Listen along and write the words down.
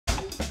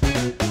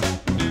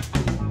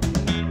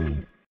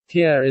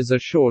Here is a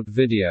short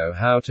video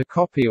how to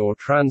copy or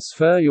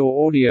transfer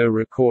your audio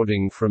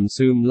recording from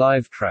Zoom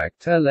LiveTrak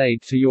L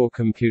to your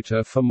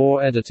computer for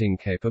more editing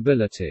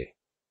capability.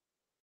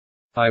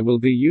 I will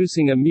be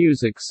using a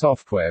music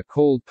software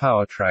called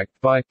LiveTrak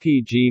by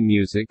PG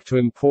Music to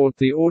import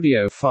the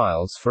audio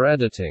files for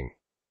editing.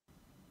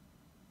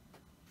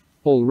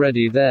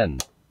 Already then.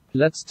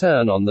 Let's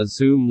turn on the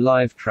Zoom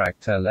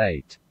LiveTrak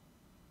L.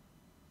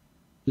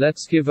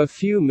 Let's give a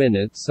few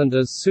minutes, and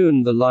as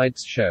soon the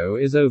lights show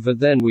is over,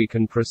 then we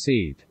can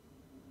proceed.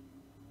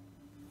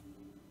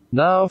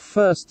 Now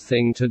first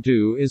thing to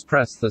do is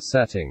press the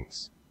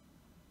settings.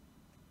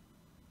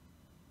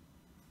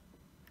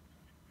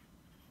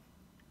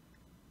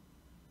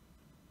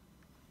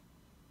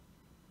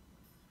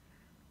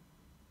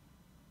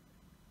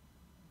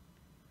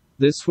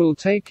 This will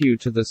take you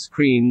to the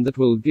screen that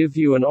will give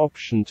you an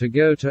option to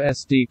go to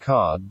SD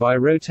card by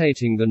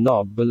rotating the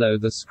knob below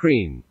the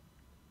screen.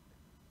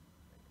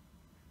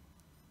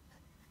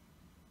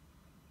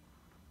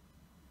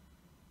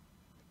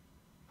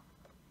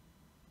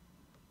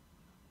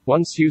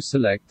 Once you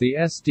select the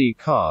SD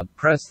card,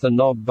 press the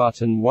knob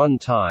button one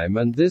time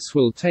and this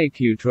will take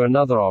you to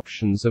another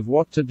options of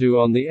what to do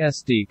on the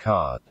SD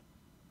card.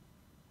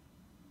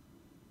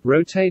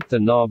 Rotate the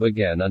knob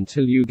again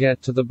until you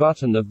get to the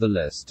button of the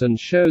list and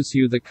shows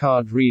you the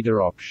card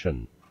reader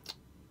option.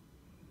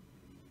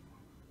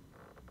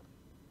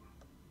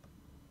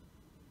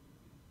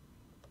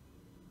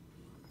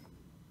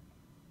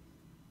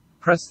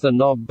 Press the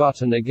knob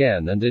button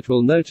again and it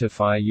will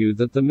notify you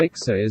that the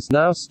mixer is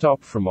now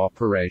stopped from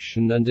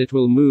operation and it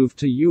will move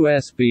to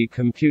USB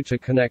computer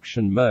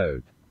connection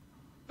mode.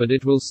 But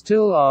it will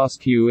still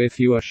ask you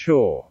if you are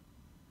sure.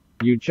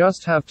 You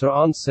just have to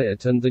answer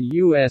it and the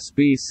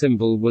USB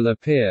symbol will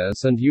appear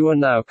and you are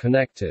now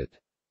connected.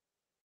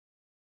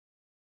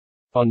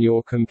 On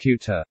your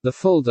computer, the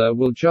folder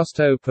will just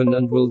open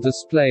and will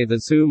display the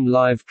Zoom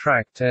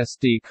LiveTrak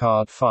SD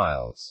card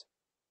files.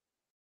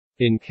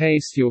 In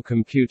case your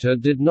computer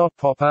did not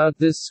pop out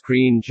this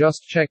screen,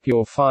 just check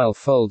your file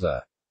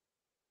folder.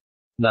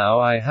 Now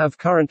I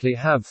currently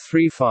have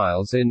 3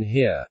 files in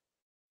here.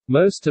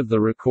 Most of the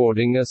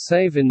recording are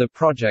saved in the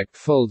project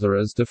folder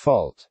as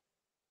default.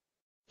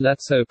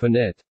 Let's open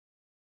it.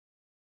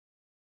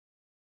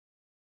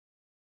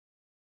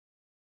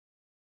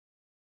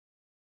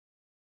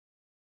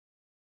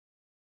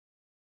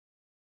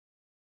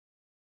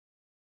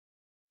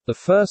 The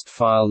first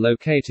file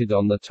located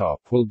on the top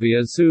will be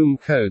a Zoom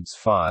codes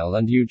file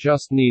and you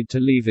just need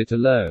to leave it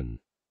alone.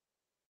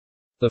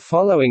 The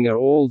following are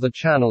all the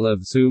channel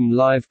of Zoom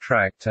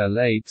LiveTrak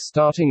L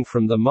starting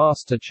from the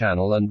master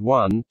channel and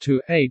 1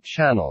 to 8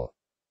 channel.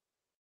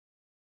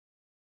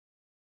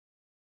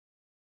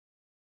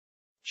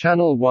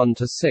 Channel 1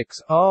 to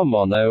 6 are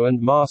mono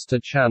and master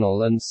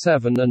channel, and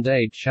 7 and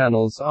 8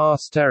 channels are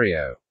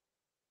stereo.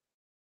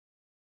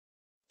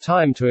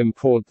 Time to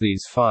import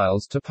these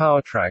files to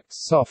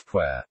LiveTrak's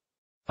software.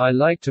 I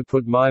like to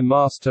put my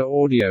master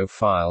audio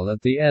file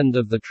at the end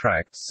of the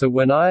tracks, so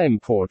when I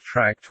import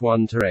track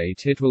 1 to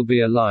 8 it will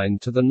be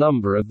aligned to the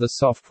number of the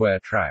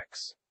software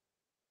tracks.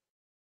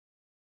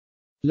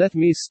 Let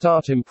me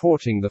start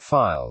importing the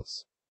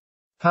files.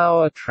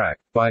 LiveTrak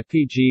by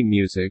PG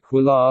Music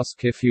will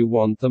ask if you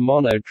want the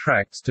mono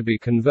tracks to be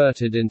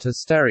converted into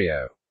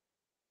stereo.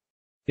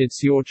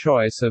 It's your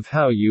choice of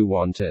how you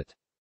want it.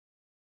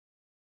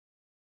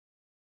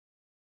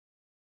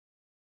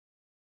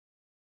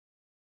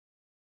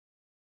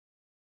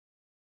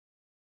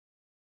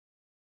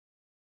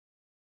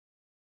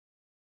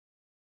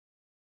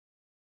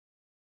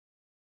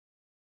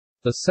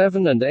 The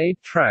 7 and 8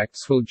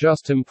 tracks will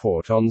just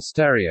import on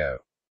stereo.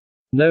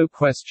 No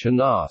question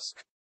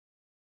asked.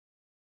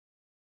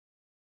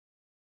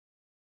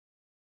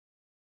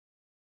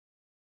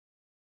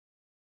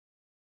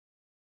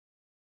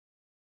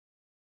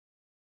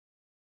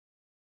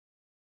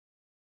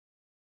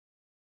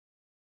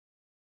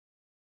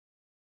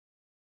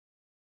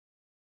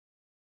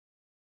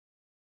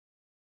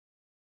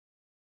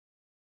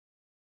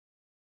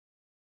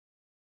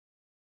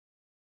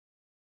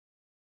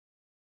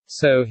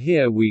 So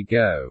here we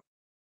go.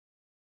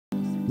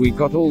 We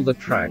got all the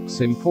tracks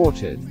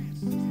imported.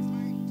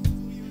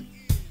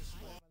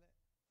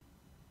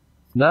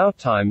 Now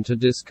time to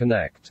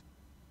disconnect.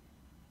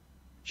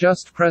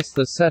 Just press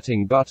the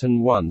setting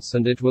button once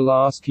and it will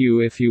ask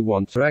you if you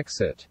want to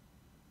exit.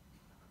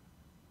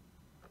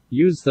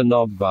 Use the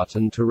knob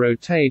button to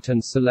rotate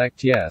and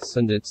select yes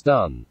and it's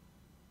done.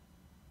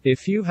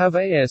 If you have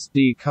a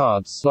SD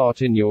card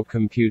slot in your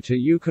computer,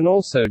 you can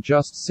also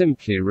just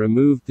simply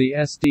remove the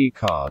SD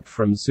card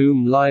from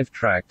Zoom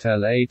LiveTrak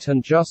L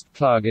and just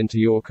plug into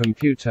your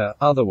computer,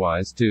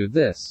 otherwise do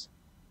this.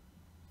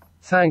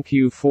 Thank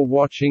you for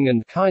watching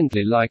and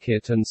kindly like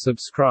it and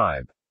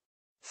subscribe.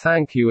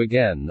 Thank you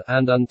again,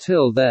 and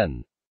until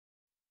then.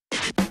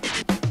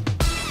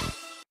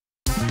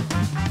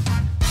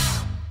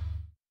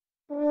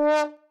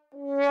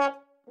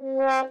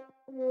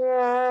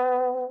 Yeah.